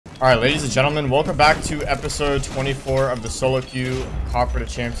Alright, ladies and gentlemen, welcome back to episode 24 of the solo queue Copper to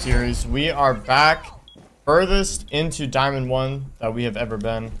Champ series. We are back furthest into Diamond 1 that we have ever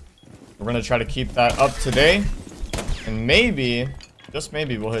been. We're going to try to keep that up today. And maybe, just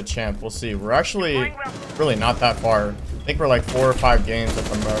maybe, we'll hit Champ. We'll see. We're actually really not that far. I think we're like 4 or 5 games at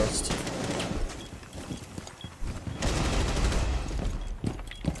the most.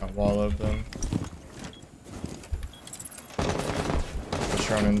 Got wall open.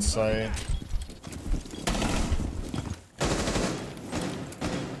 In sight.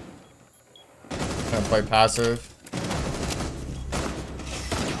 Gonna play passive.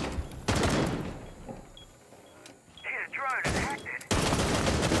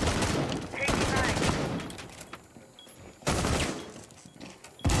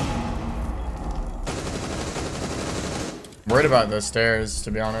 I'm worried about the stairs,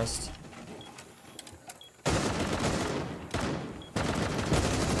 to be honest.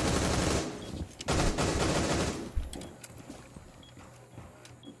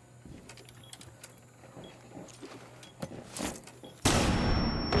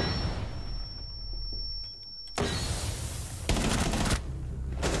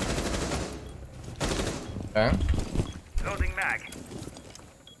 Okay. Loading mag.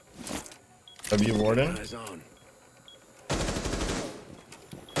 W Warden.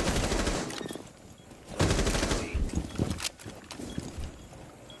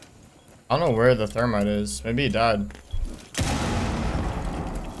 I don't know where the thermite is. Maybe he died.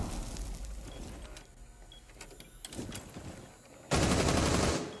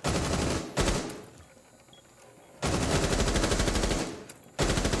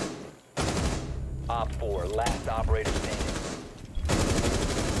 Last operator standing.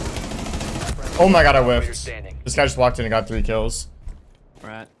 Oh my god, I whiffed. This guy just walked in and got 3 kills.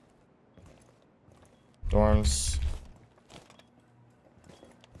 Right. Dorms.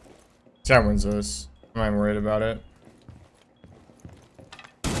 This guy wins this. I'm not even worried about it.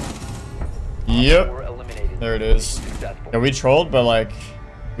 Yep. There it is. Yeah, we trolled, but like,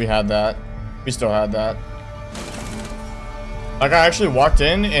 we had that. We still had that. Like, I actually walked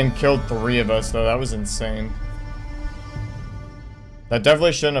in and killed 3 of us, though. That was insane. That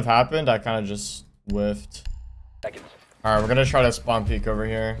definitely shouldn't have happened. I kind of just whiffed. Alright, we're going to try to spawn peek over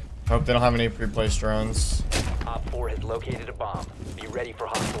here. Hope they don't have any pre-placed drones. Op 4 has located a bomb. Be ready for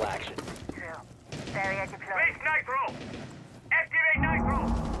hostile action. Barrier deployed. Place nitro! Activate nitro!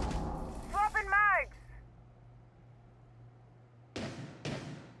 Swapping mags!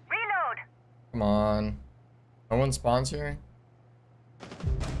 Reload! Come on. No one spawns here?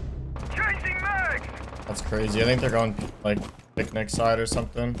 Changing mags! That's crazy. I think they're going, like, picnic side or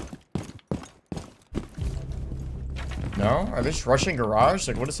something. No? Are they just rushing garage?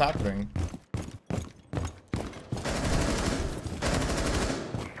 Like, what is happening?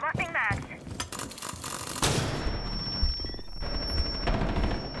 Swapping mags.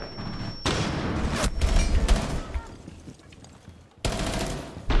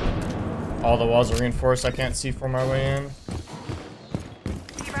 All the walls are reinforced. I can't see for my way in.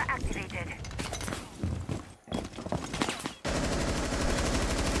 Fever activated.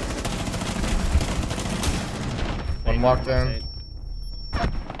 One walked in.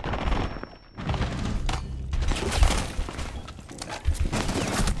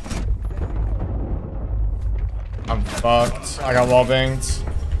 I'm fucked. I got wall banged.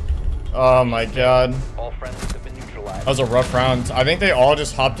 Oh my god. All friendlies have been neutralized. That was a rough round. I think they all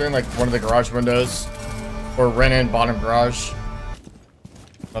just hopped in like one of the garage windows. Or ran in bottom garage.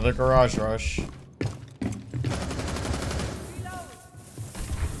 Another garage rush.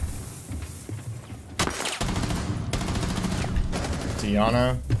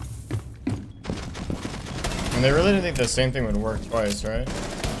 Diana. And they really didn't think the same thing would work twice, right?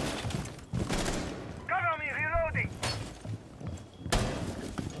 Cover me, reloading!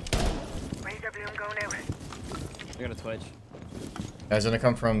 Razor bloom going out. I got a twitch. Guys, gonna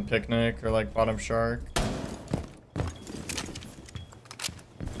come from picnic or like bottom shark.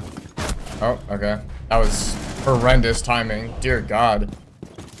 Oh, okay. That was horrendous timing. Dear God.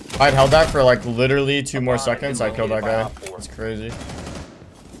 If I'd held that for like literally 2 more seconds, I killed that guy. That's crazy.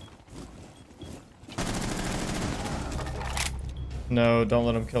 No, don't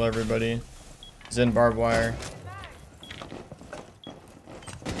let him kill everybody. He's in barbed wire.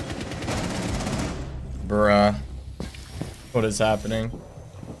 Bruh. What is happening?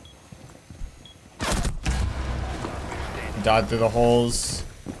 Dodged through the holes.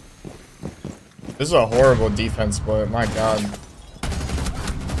 This is a horrible defense split. My God.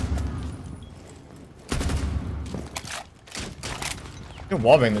 You can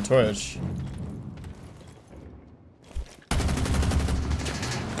wallbang the Twitch.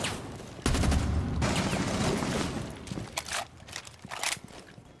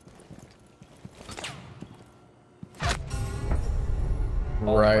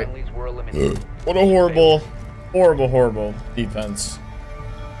 Right. Friendlies were eliminated. What a horrible, horrible, horrible defense.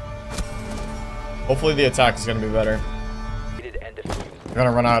 Hopefully the attack is going to be better. And defused. We're going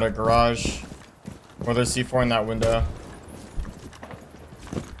to run out of garage. Or there's C4 in that window.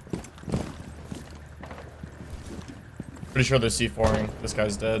 Pretty sure they're C4ing. This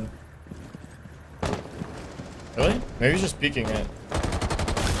guy's dead. Really? Maybe he's just peeking it.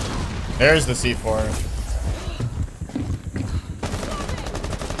 There's the C4.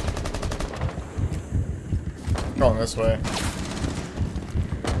 Going this way.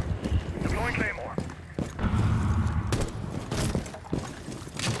 Deploying Claymore.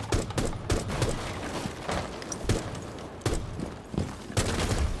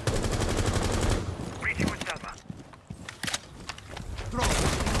 Reaching with Selma.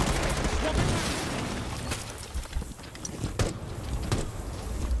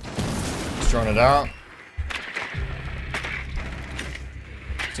 Just throwing it out.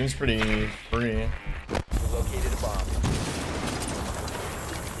 Seems pretty free. Located a bomb.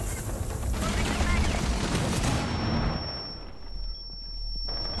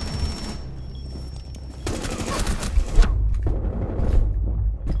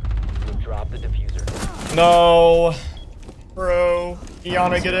 We'll drop the diffuser. No. Bro.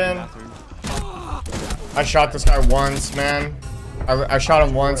 Iana, get in. I shot this guy once, man. I shot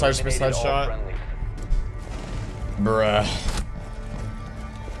him once. I just missed that Eliminated all shot. friendlies. Bruh.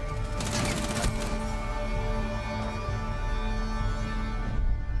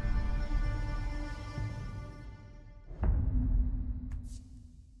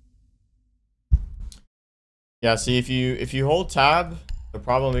 Yeah, see, if you hold tab, the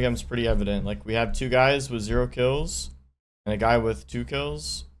problem becomes pretty evident. Like, we have two guys with 0 kills and a guy with 2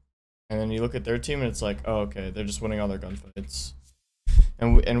 kills, and then you look at their team and it's like, oh, okay, they're just winning all their gunfights,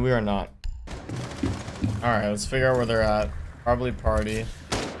 and we are not. All right, let's figure out where they're at. Probably party.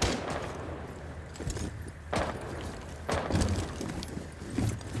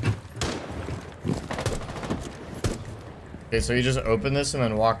 Okay, so you just opened this and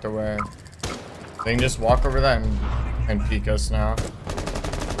then walked away. They can just walk over that and peek us now.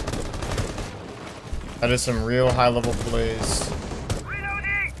 That is some real high level plays.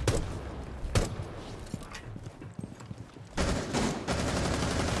 Reloading!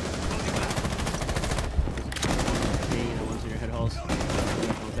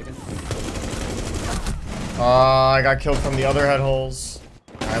 I got killed from the other head holes.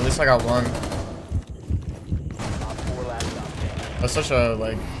 At least I got one. Op 4 last stop standing. That's such a,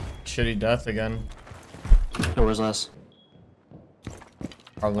 like, shitty death again. No, where's less?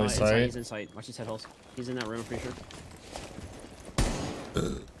 Probably Inside, sight. he's inside. Watch his head holes. He's in that room, I'm pretty sure.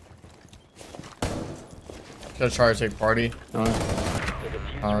 Should I try to take party? The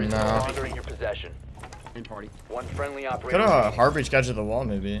diffuser Oh, is no. no longer in your possession. In party. One friendly operator. Could have remaining. hard breach edge of the wall,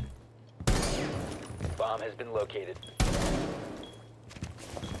 maybe. Bomb has been located.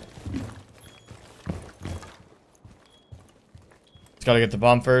 Just gotta get the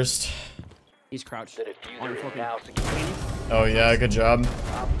bomb first. He's crouched. The On diffuser is fucking- now secure. Oh yeah, good job.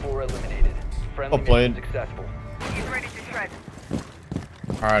 Op 4 eliminated. Friendly Well played. mission successful. He's ready to shred.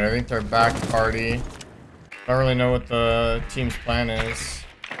 Alright, I think they're back party. Don't really know what the team's plan is.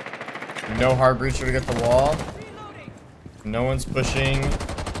 No hard breacher to get the wall. No one's pushing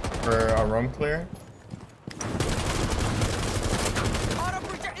for a roam clear.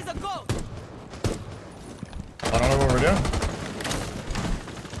 I don't know what we're doing.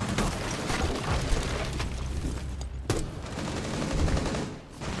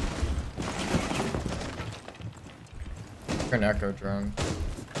 An echo drone.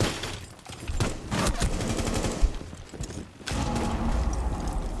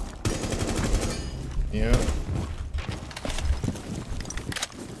 Yeah.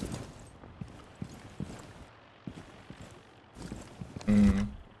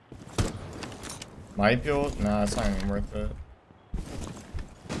 Might be able. Nah, it's not even worth it.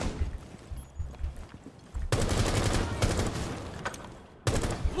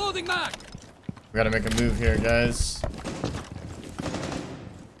 Loading mag. We gotta make a move here, guys.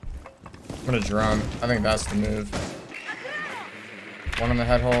 I'm gonna drum. I think that's the move. One on the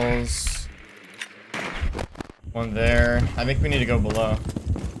head holes. One there. I think we need to go below.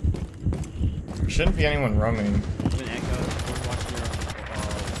 There shouldn't be anyone roaming. There's an echo. He's watching your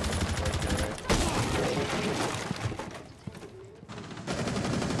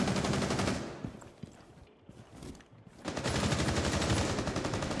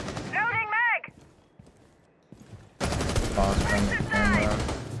Loading mag! Pause from the camera.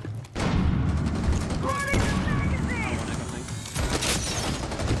 Loading the magazine!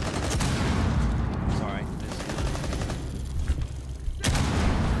 Sorry.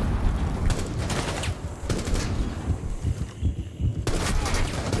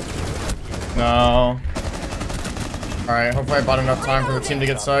 No. Alright, hopefully I bought enough time for the team to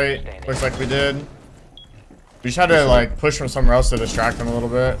get sight. Looks like we did. We just had to like push from somewhere else to distract them a little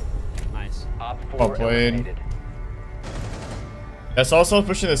bit. Nice. Well played. That's also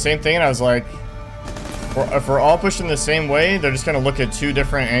pushing the same thing, and I was like, if we're all pushing the same way, they're just gonna look at 2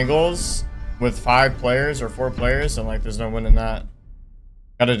 different angles with 5 players or 4 players, and like there's no win in that.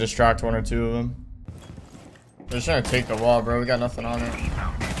 Gotta distract 1 or 2 of them. They're just trying to take the wall, bro. We got nothing on it.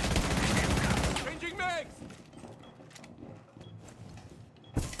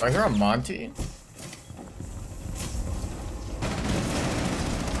 Do I hear a Monty?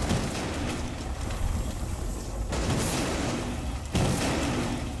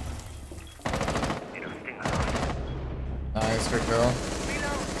 Nice, good kill.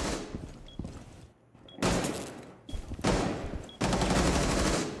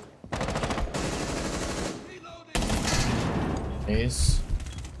 Ace.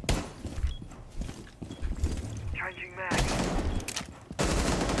 Changing mag.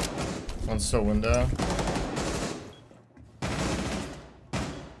 One's still window.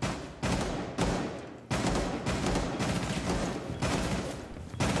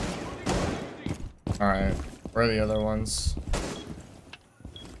 Alright, where are the other ones?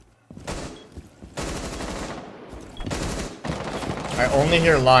 I only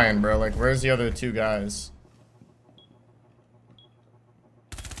hear Lion, bro. Like, where's the other 2 guys?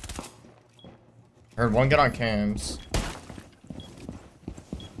 I heard one get on cams.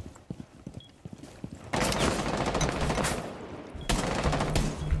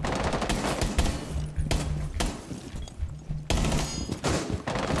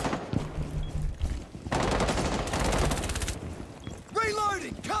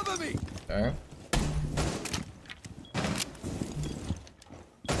 Reloading, cover me. Okay.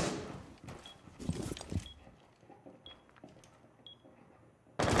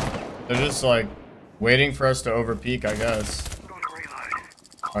 They're just like waiting for us to overpeak, I guess.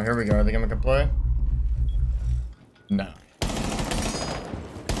 Oh, here we go. Are they gonna make a play? No.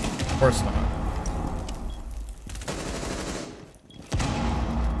 Of course not.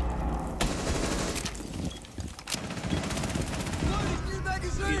 Loading new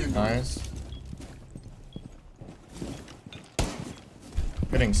magazine. Nice.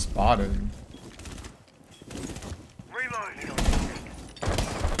 Getting spotted. Reloading.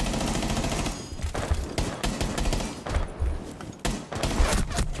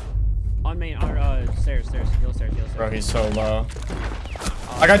 On main, stairs, yellow stairs. Bro, he's so low.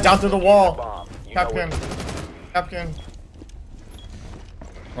 I got down through the wall. Bomb. You Cap know him. it. Cap him.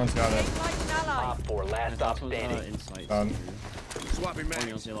 One's got it. Op 4, last stop standing. Insight. Swapping One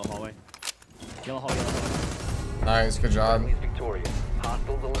mags. yellow hallway. Yellow hallway. Nice, good job. Friendly's victorious.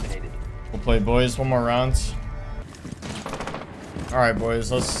 Hostiles eliminated. We'll play, boys. 1 more round. All right,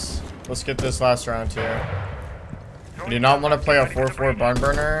 boys. Let's get this last round here. I do not want to play a 4-4 barn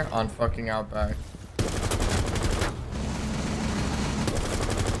burner on fucking Outback.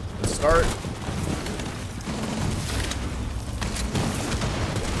 Let's start.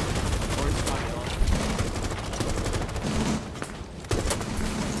 Orange spot yellow.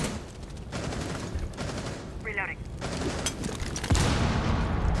 Reloading.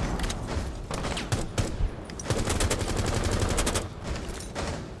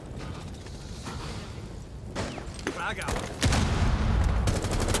 Frag out.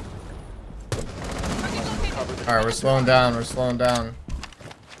 Alright, we're slowing down. We're slowing down.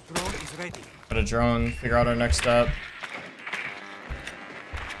 Drone is ready. Got a drone. Figure out our next step.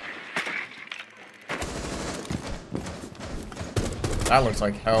 That looks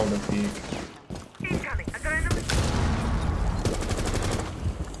like hell to peek. Incoming. Adrenaline.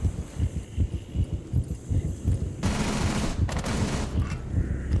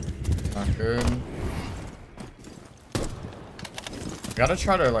 Not good. Gotta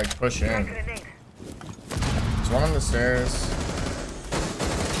try to like push in. Grenade. There's one on the stairs.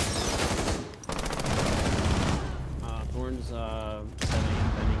 Thorn's 7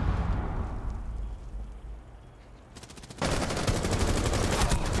 pending.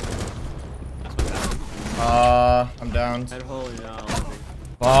 I'm down. Head hole and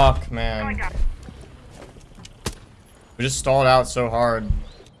Fuck, Going man. up. We just stalled out so hard.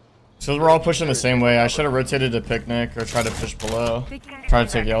 So we're all pushing the same way. I should have rotated to picnic or tried to push below. Try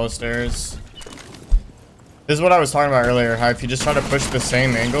to take yellow stairs. This is what I was talking about earlier. How if you just try to push the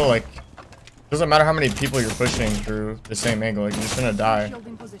same angle, like, doesn't matter how many people you're pushing through the same angle, like, you're just gonna die. Shield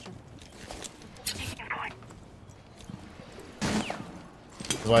in position. Taking point.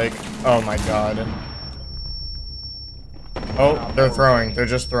 Like, oh my god. Oh, they're throwing. They're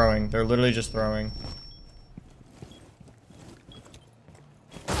just throwing. They're literally just throwing.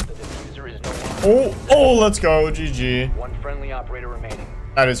 The diffuser diffuser is no longer. Oh, let's go. GG. One friendly operator remaining.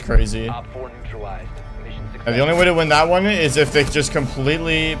 That is crazy. Op 4 neutralized. Mission And success. the only way to win that one is if they just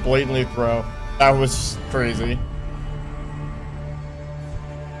completely, blatantly throw. That was crazy.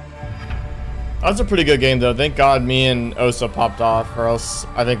 That's a pretty good game, though. Thank God me and Osa popped off, or else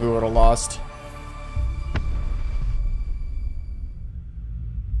I think we would have lost.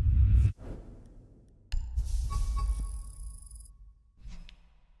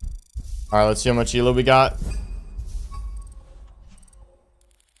 All right, let's see how much elo we got.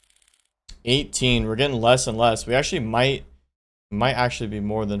 18. We're getting less and less. We actually might actually be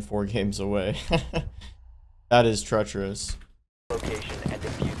more than 4 games away. That is treacherous. Location and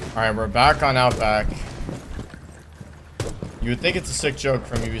diffuser. All right, we're back on Outback. You would think it's a sick joke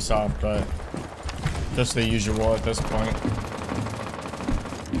from Ubisoft, but just the usual at this point.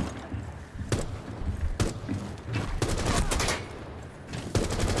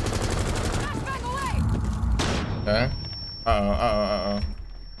 Okay. Uh-oh.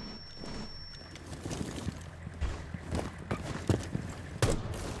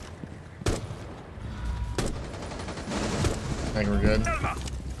 I think we're good.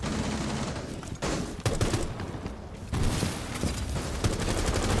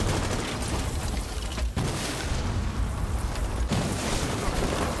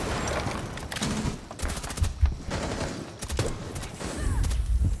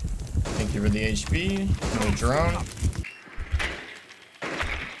 Thank you for the HP. No drone.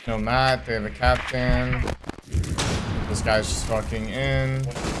 No mat. They have a captain. This guy's just fucking in.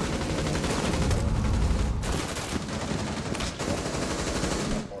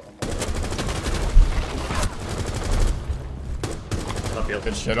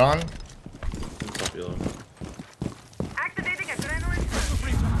 Good shit on. Activating adrenaline.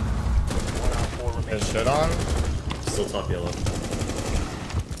 One Op 4 remaining. Good shit on. Still top yellow.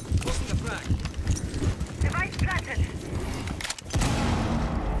 Posting a frag. Device planted.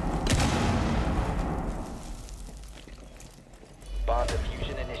 Bomb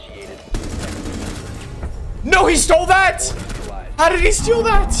diffusion initiated. No, he stole that! Neutralized. How did he steal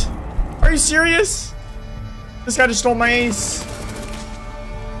that? Are you serious? This guy just stole my ace.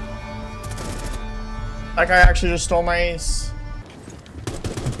 That guy actually just stole my ace.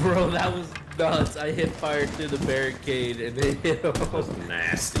 Bro, that was nuts. I hit fire through the barricade and it hit him. That was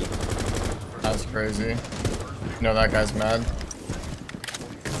nasty. That's crazy. You know that guy's mad.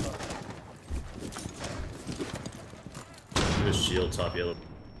 His shield top yellow.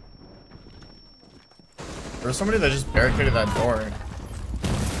 There was somebody that just barricaded that door.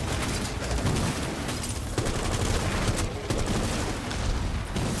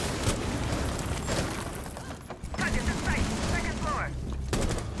 Target in sight. Second floor.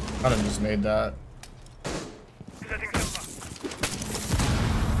 I done just made that. Setting silver.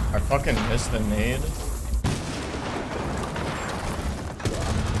 I fucking missed the nade.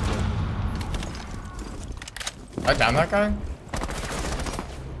 Did I down that guy?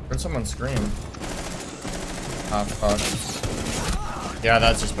 Heard someone scream. Ah, fuck. Yeah,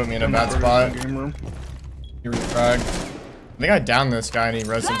 that just put me in a bad spot. He refragged. I think I downed this guy and he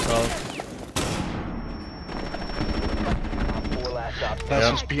res himself. Op 4 last op. That's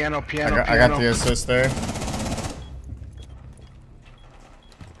Yep. just piano. I got the assist there.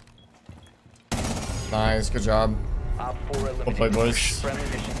 Nice, good job. Op 4 eliminated. Well played, boys. Friendly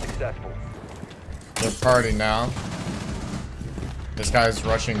mission successful. They're party now. This guy's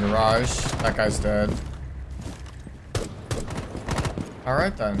rushing garage. That guy's dead.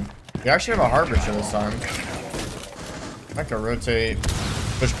 Alright then. We actually have a Harbinger this time. I can rotate,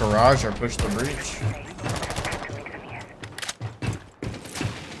 push garage or push the breach.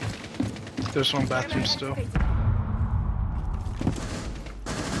 There's one bathroom still.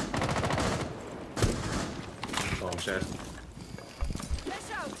 Bomb chest.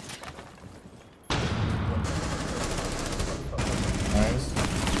 Nice.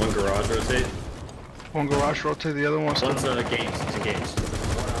 One garage rotate. One garage rotate, the other one's still. One's games. It's in games.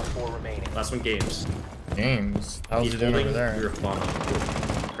 One Op 4 remaining. Last one games. Games. How's he doing over We there? were bomb.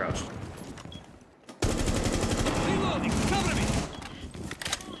 Crouched. Reloading. Cover me.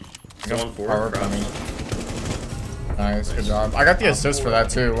 Someone forward. Power Crouched. coming. Nice, good job. I got the assist for that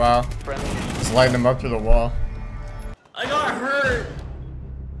too. Wow. Friendly mission. Just lighting him up through the wall. I got hurt.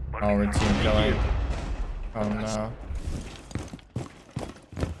 Oh, we're team killing. Oh no.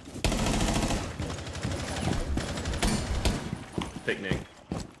 Picnic.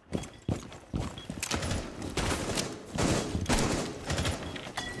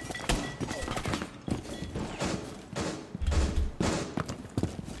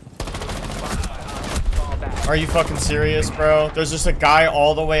 Are you fucking serious, bro? There's just a guy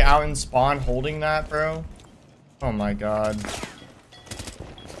all the way out in spawn holding that, bro. Oh my god.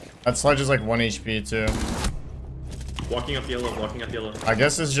 That sledge is like 1 HP too. Walking up yellow, walking up yellow. I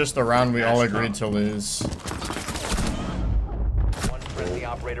guess it's just the round we all agreed to lose. One friendly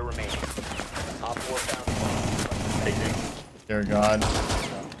operator remaining. Op 4 found Picnic. Dear god.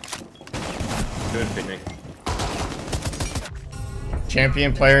 Good picnic.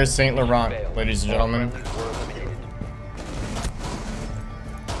 Champion player Saint Laurent, ladies and gentlemen. friendlies were eliminated.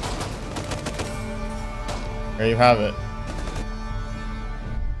 There you have it.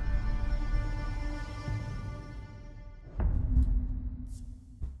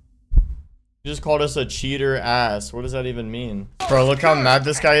 You just called us a cheater ass. What does that even mean? Bro, look how mad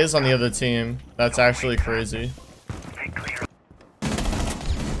this guy is on the other team. That's actually crazy.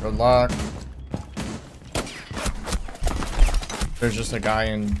 Good luck. There's just a guy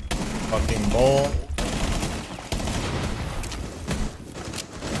in fucking bowl.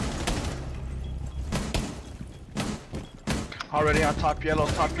 Already on top yellow,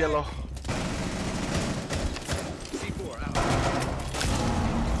 top yellow. C4 out.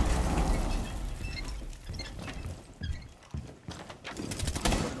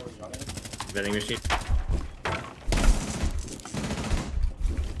 Vending machine.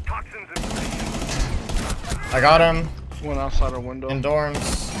 Toxins in place. I got him One outside our window. in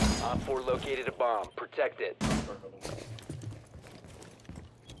dorms. Op 4 located a bomb. Protect it.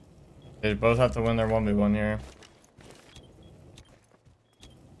 They both have to win their 1v1 here.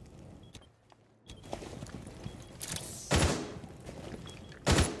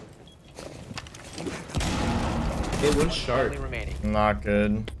 Hey, one shark. Friendly remaining. Not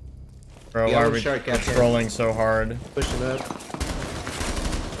good. Bro, Yeah, why are one we shark, Captain. trolling so hard? Pushing up.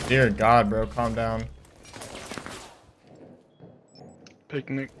 Dear God, bro, calm down.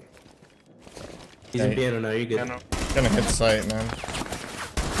 Picnic. He's in piano now, you're good. Piano. Gonna hit sight, man.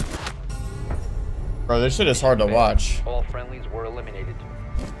 Bro, this shit is hard to watch. All friendlies were eliminated.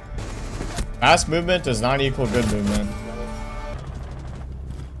 Fast movement does not equal good movement.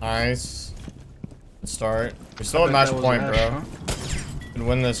 Nice. Good start. We're still at match That was point, Ash, bro. huh? Can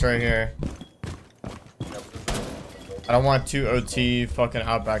win this right here. I don't want 2 OT fucking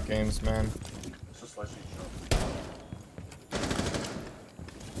Outback games, man.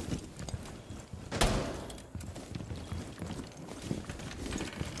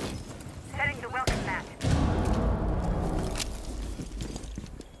 Setting the welcome mat.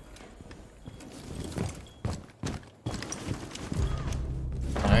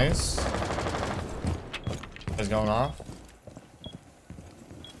 Nice. Is going off.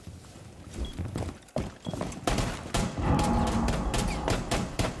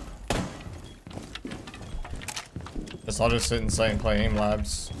 Guess I'll just sit in sight and play aim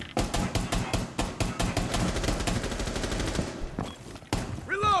labs.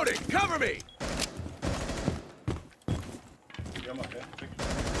 Reloading! Cover me!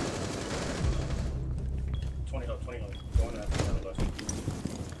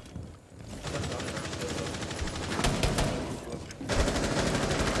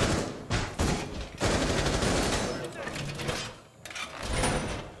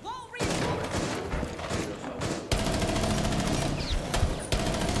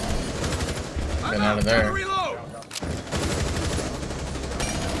 Getting out of there. Reload!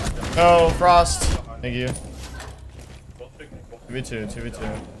 No, Frost. Thank you. 2v2,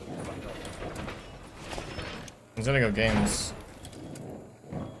 2v2. He's gonna go games.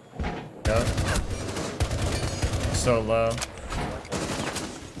 Yep. So low.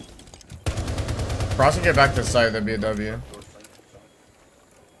 Frost can get back to site, that'd be a W.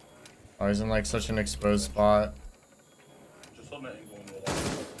 Oh, he's in like such an exposed spot.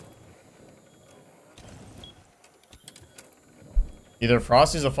 Either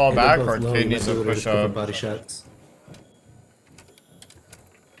Frost needs to fall back or Kid needs to push up. Body shots.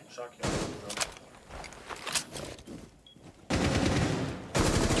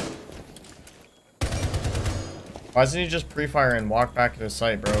 Why doesn't he just pre-fire and walk back to the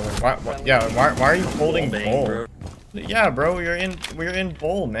site, bro? Like, why are you holding Bang, bowl? bro. Yeah, bro, we're in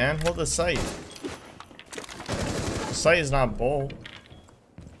bowl, man. Hold the site. The site is not bowl.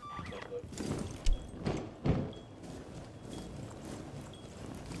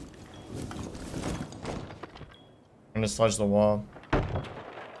 I'm gonna sludge the wall.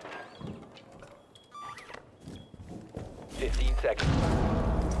 15 seconds.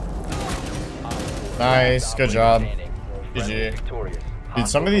 Nice, good job. GG. GG. Dude,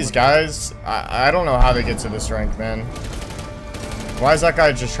 some of these guys, I don't know how they get to this rank, man. Why is that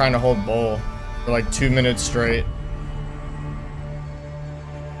guy just trying to hold bowl for like 2 minutes straight?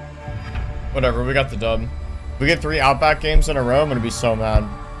 Whatever, we got the dub. we get 3 Outback games in a row, I'm gonna be so mad.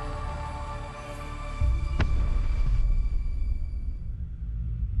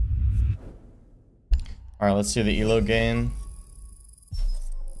 Alright, let's see the elo gain.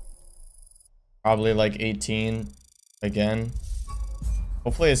 Probably like 18 again.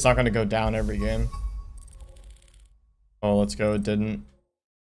 Hopefully it's not gonna go down every game. Oh, let's go. It didn't.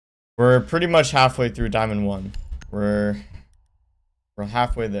 We're pretty much halfway through Diamond 1. We're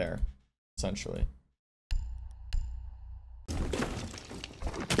halfway there, essentially.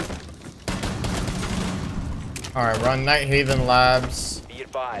 Alright, we're on Night Haven Labs. Be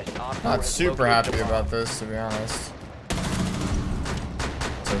advised. Not super happy about this, to be honest.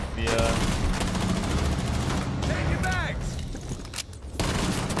 Sophia. Take your bags.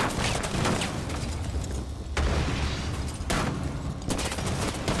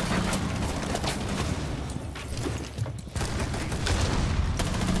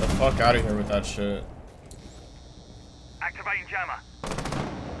 Get the fuck out of here with that shit. Activating jammer.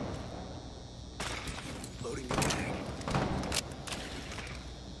 Loading the bag.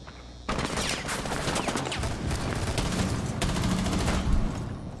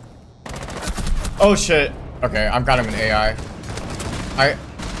 Oh shit. Okay, I've got him in AI.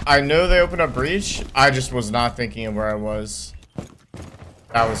 I know they opened up breach. I just was not thinking of where I was.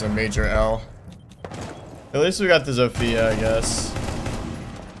 That was a major L. At least we got the Zofia, I guess.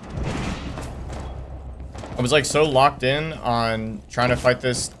 I was like so locked in on trying to fight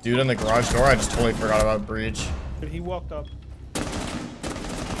this dude in the garage door, I just totally forgot about breach. He walked up.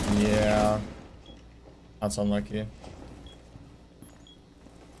 Yeah. That's unlucky.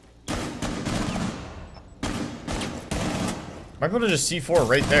 Might be able to just C4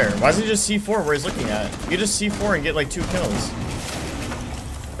 right there. Why is he just C4 where he's looking at? You just C4 and get like 2 kills.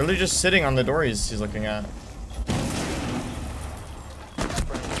 Literally just sitting on the door he's looking at.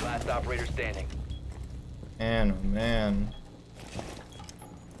 Friendly, last operator standing. Man, oh man.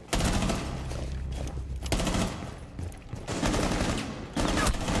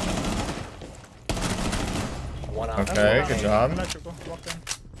 One on. Okay, good job. Electrical, walked in.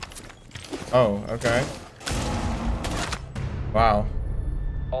 Oh, okay. Wow.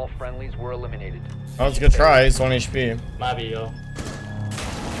 All friendlies were eliminated. That was a good try. He's 1 HP. Maybe, yo.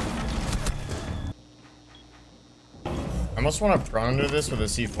 I almost want to prone under this with a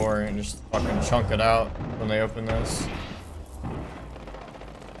C4 and just fucking chunk it out when they open this. I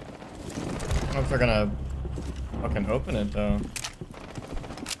don't know if they're gonna fucking open it though.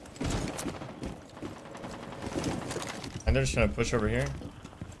 And they're just gonna push over here.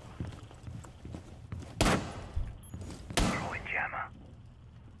 Throwing jammer.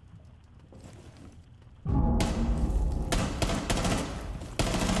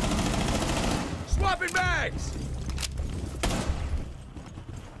 Swapping bags.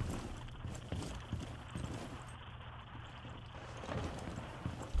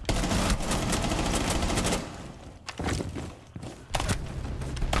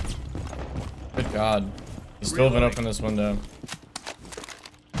 Good God. He's still haven't opened this window.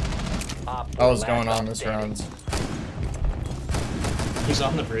 Op That 4 was going last on this standing. round. He's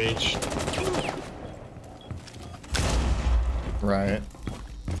on the breach. Right.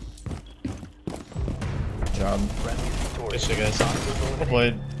 Good job. Friendly victorious. This guy's on. Well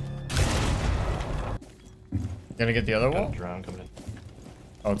played. Gonna get the other Got a wall? drone coming in.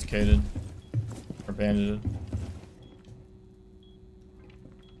 Oh, it's cated. Or bandaged.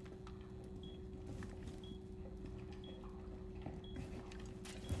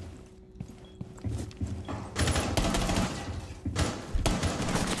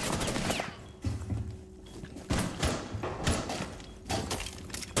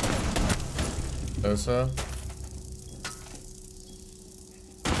 Dosa.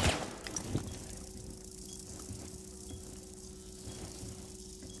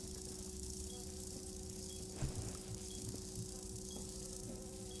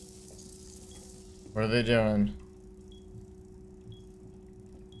 What are they doing?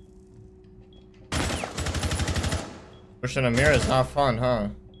 Pushing a mirror is not fun, huh?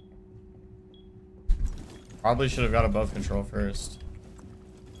 Probably should have got above control first.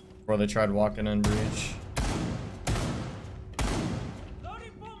 Before they tried walking in breach.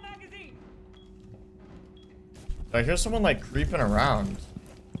 Loading full magazine. Did I hear someone like creeping around?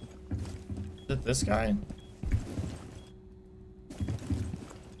 Is it this guy?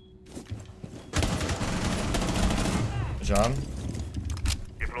 Good job.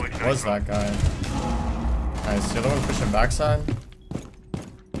 What was that guy? Nice. The other one pushing backside?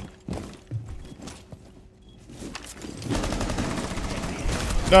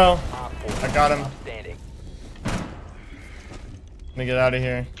 No. Op 4 I got him. standing. Let me get out of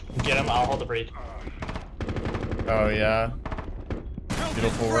here. Get him, I'll hold the breach. Oh, yeah.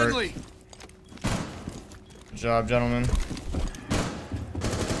 Beautiful work. Friendly. Good job, gentlemen.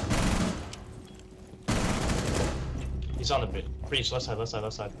 He's on the breach. Left side, left side,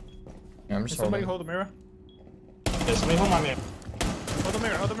 left side. Yeah, I'm Can just somebody holding. hold the mirror? Okay, somebody hold my mirror. Hold the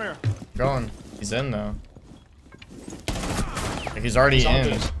mirror, hold the mirror. Going. He's in, though. Like, he's already He's on in.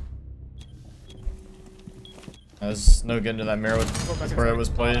 breach. There's no getting to that mirror with where it was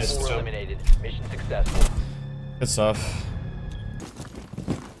placed. 4 eliminated. Mission successful. Good stuff.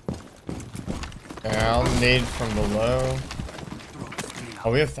 Yeah, I'll nade from below.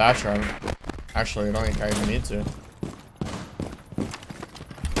 Oh, we have Thatcher. Actually, I don't think I even need to.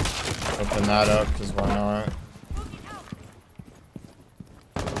 Open that up, because why not?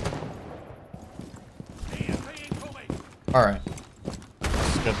 Alright.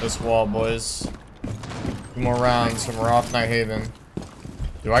 Let's get this wall, boys. 2 more rounds and we're off Night Haven.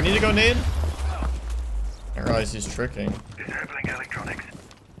 Do I need to go nade? I didn't realize he's tricking. Disabling electronics.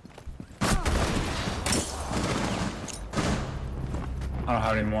 I don't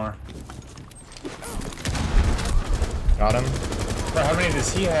have any more. Got him. Bro, how many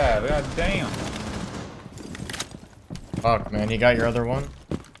does he have? God damn. Fuck, man. He got your other one?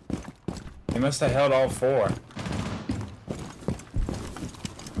 He must have held all 4.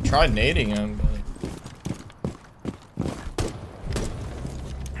 Tried nading him, but...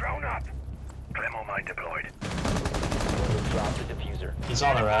 Drone up. Claymore mine deployed. Drop the diffuser. He's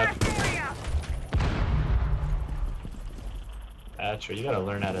on the rad. Thatcher, you gotta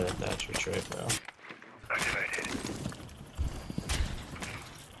learn how to Thatcher trick, bro. Activated.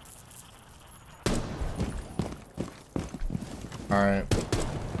 Alright.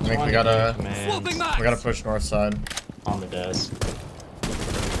 I think we gotta Commands push north side. on the desk.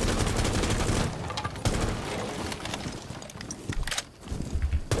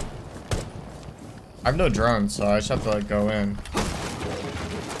 I have no drones, so I just have to like go in.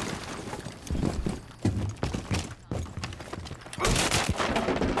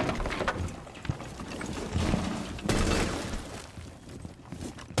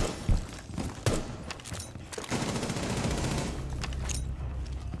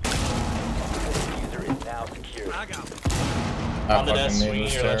 Diffuser is now secure. That On the desk, fucking nade swinging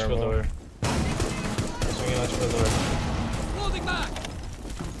was your electrical terrible. door. Swinging electrical door.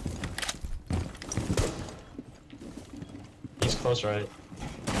 He's close right.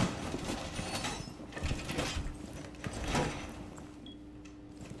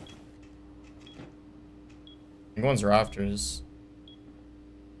 I think one's rafters.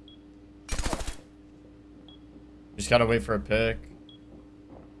 Just gotta wait for a pick.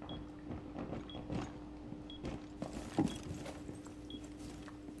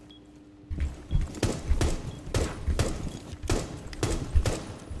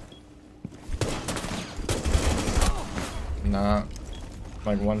 Nah.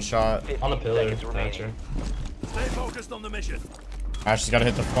 Like one shot. 15 On the pillar, seconds remaining. Thatcher. Stay focused on the mission. Ash just gotta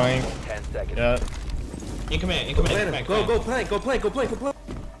hit the flank. 10 seconds. Yeah. Incoming. Go plank. 5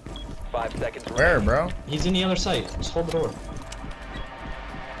 seconds Where, remaining. bro? He's in the other site. Just hold the door.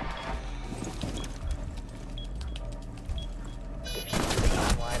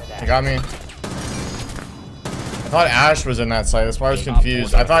 Diffuser online and He active. got me. I thought Ash was in that site. That's why I was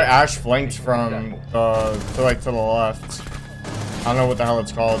confused. I thought Ash flanked from to the left. I don't know what the hell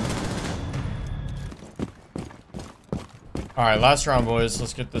it's called. All right, last round, boys.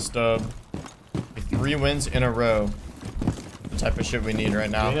 Let's get this dub. 3 wins in a row. The type of shit we need right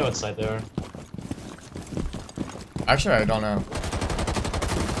Do now. you know what site they are? Actually, I don't know.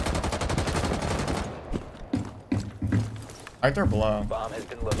 I think they're below. Bomb has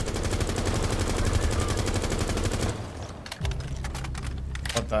been located.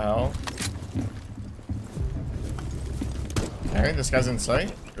 What the hell? Alright, this guy's in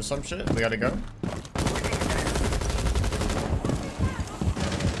sight or some shit. We gotta go.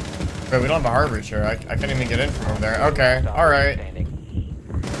 Wait, we don't have a harbor here. I can't even get in from over there. Okay, alright.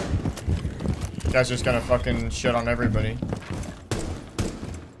 You guys just gonna fucking shit on everybody.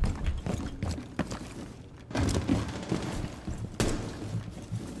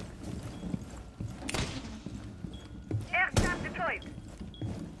 Aircraft deployed.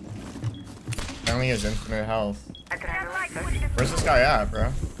 Apparently he has infinite health. Adrenaline. Where's this guy at,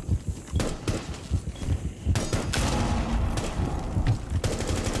 bro?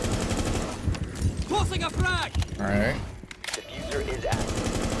 Tossing a frag. Alright. Diffuser is active.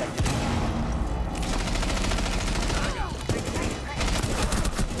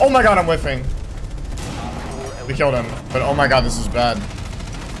 Oh my god, I'm whiffing. We killed him. But oh my god, this is bad.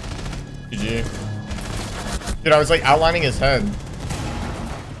 GG. Dude, I was like outlining his head.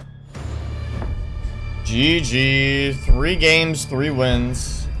 GG. 3 games, 3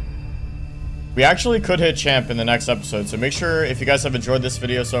 wins. We actually could hit champ in the next episode, so make sure if you guys have enjoyed this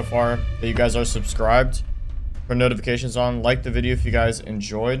video so far that you guys are subscribed, turn notifications on, like the video if you guys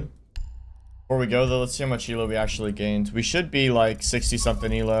enjoyed. Before we go though, let's see how much elo we actually gained. We should be like 60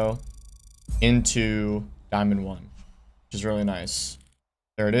 something elo into Diamond 1, which is really nice.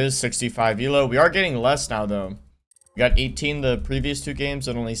 There it is, 65 elo. We are getting less now though. We got 18 the previous 2 games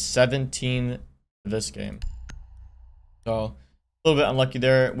and only 17 for this game. So a little bit unlucky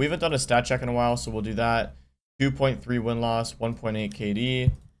there. We haven't done a stat check in a while, so we'll do that. 2.3 win-loss, 1.8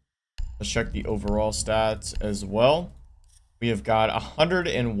 KD. Let's check the overall stats as well. We have got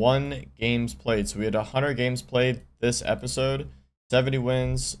 101 games played. So we had 100 games played this episode. 70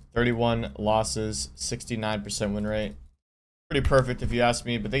 wins, 31 losses, 69% win rate. Pretty perfect if you ask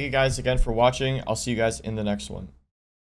me. But thank you guys again for watching. I'll see you guys in the next one.